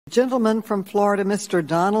Gentleman from Florida, Mr.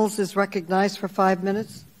 Donalds, is recognized for 5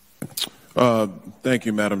 minutes. Thank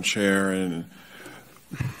you, Madam Chair. And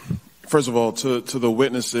first of all, to the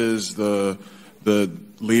witnesses, the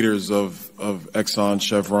leaders of Exxon,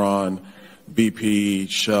 Chevron, BP,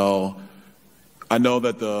 Shell, I know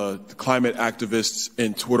that the climate activists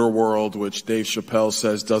in Twitter world, which Dave Chappelle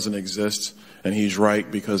says doesn't exist, and he's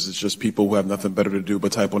right because it's just people who have nothing better to do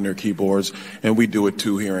but type on their keyboards, and we do it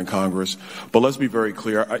too here in Congress. But let's be very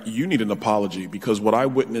clear, you need an apology because what I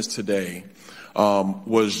witnessed today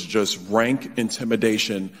was just rank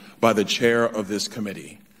intimidation by the chair of this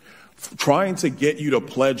committee. Trying to get you to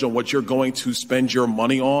pledge on what you're going to spend your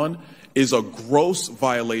money on is a gross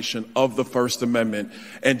violation of the First Amendment.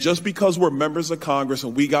 And just because we're members of Congress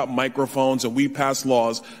and we got microphones and we pass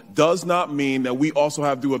laws does not mean that we also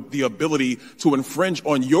have the ability to infringe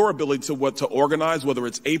on your ability to organize, whether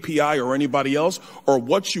it's API or anybody else, or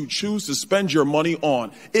what you choose to spend your money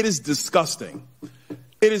on. It is disgusting.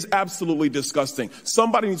 It is absolutely disgusting.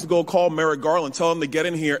 Somebody needs to go call Merrick Garland, tell him to get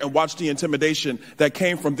in here and watch the intimidation that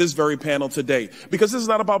came from this very panel today. Because this is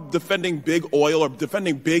not about defending big oil or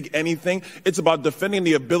defending big anything. It's about defending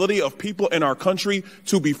the ability of people in our country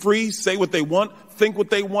to be free, say what they want, think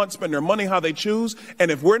what they want, spend their money how they choose.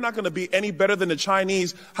 And if we're not going to be any better than the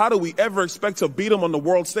Chinese, how do we ever expect to beat them on the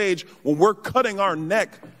world stage when we're cutting our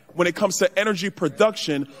neck when it comes to energy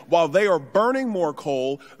production, while they are burning more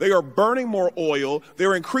coal, they are burning more oil,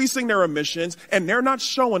 they're increasing their emissions, and they're not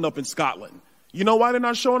showing up in Scotland. You know why they're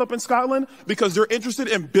not showing up in Scotland? Because they're interested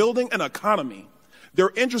in building an economy.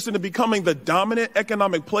 They're interested in becoming the dominant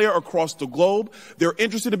economic player across the globe. They're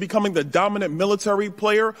interested in becoming the dominant military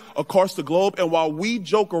player across the globe. And while we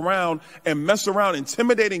joke around and mess around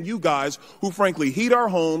intimidating you guys who frankly heat our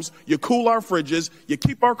homes, you cool our fridges, you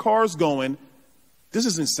keep our cars going, this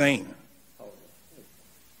is insane.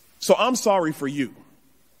 So I'm sorry for you.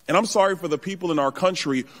 And I'm sorry for the people in our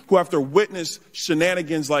country who have to witness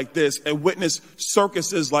shenanigans like this and witness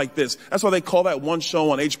circuses like this. That's why they call that one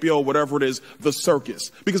show on HBO, whatever it is, The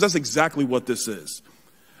Circus, because that's exactly what this is.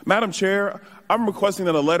 Madam Chair, I'm requesting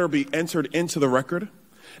that a letter be entered into the record.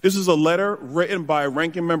 This is a letter written by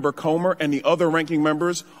Ranking Member Comer and the other ranking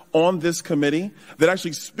members on this committee that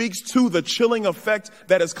actually speaks to the chilling effect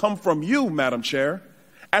that has come from you, Madam Chair,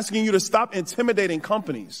 asking you to stop intimidating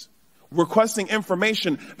companies, requesting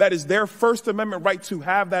information that is their First Amendment right to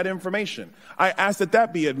have that information. I ask that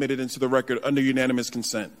that be admitted into the record under unanimous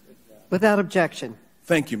consent. Without objection.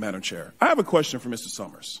 Thank you, Madam Chair. I have a question for Mr.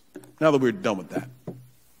 Summers, now that we're done with that.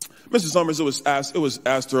 Mr. Summers, it was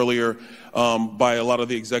asked earlier by a lot of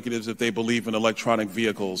the executives if they believe in electronic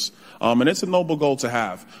vehicles, and it's a noble goal to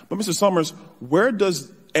have. But Mr. Summers, where does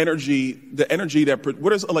where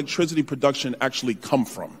does electricity production actually come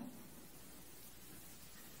from?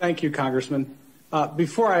 Thank you, Congressman.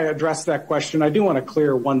 Before I address that question, I do want to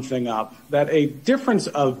clear one thing up, that a difference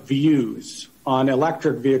of views on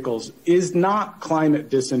electric vehicles is not climate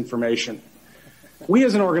disinformation. We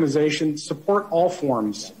as an organization support all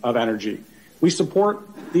forms of energy. We support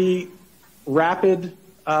the rapid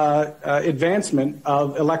advancement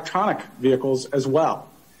of electronic vehicles as well.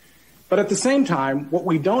 But at the same time, what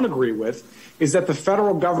we don't agree with is that the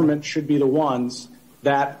federal government should be the ones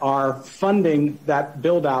that are funding that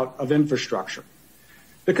build out of infrastructure.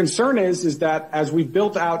 The concern is that as we've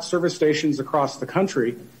built out service stations across the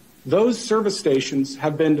country, those service stations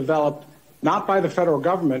have been developed not by the federal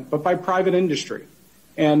government, but by private industry.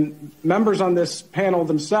 And members on this panel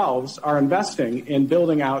themselves are investing in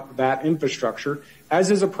building out that infrastructure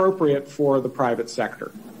as is appropriate for the private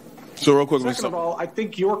sector. So real quick, second of all, I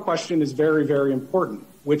think your question is very, very important,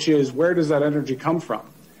 which is where does that energy come from?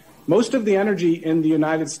 Most of the energy in the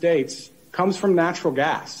United States comes from natural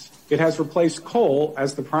gas. It has replaced coal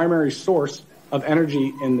as the primary source of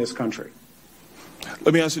energy in this country.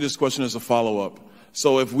 Let me ask you this question as a follow-up.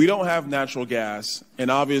 So if we don't have natural gas, and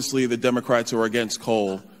obviously the Democrats are against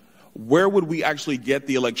coal, where would we actually get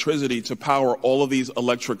the electricity to power all of these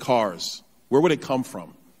electric cars? Where would it come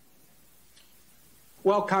from?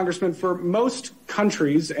 Well, Congressman, for most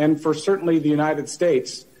countries and for certainly the United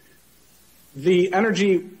States, the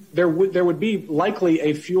energy, there would be likely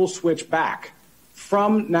a fuel switch back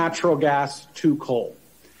from natural gas to coal.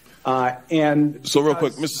 So real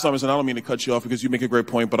quick, Mr. Summers, and I don't mean to cut you off because you make a great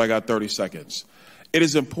point, but I got 30 seconds. It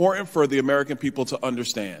is important for the American people to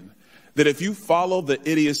understand that if you follow the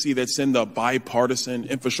idiocy that's in the bipartisan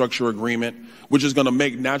infrastructure agreement, which is going to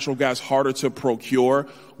make natural gas harder to procure,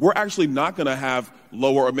 we're actually not going to have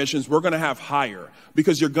lower emissions. We're going to have higher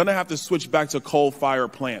because you're going to have to switch back to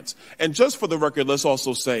coal-fired plants. And just for the record, let's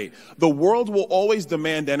also say the world will always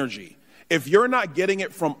demand energy. If you're not getting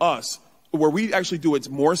it from us, where we actually do it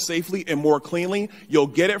more safely and more cleanly. You'll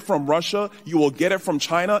get it from Russia, you will get it from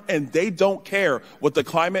China, and they don't care what the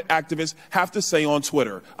climate activists have to say on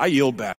Twitter. I yield back.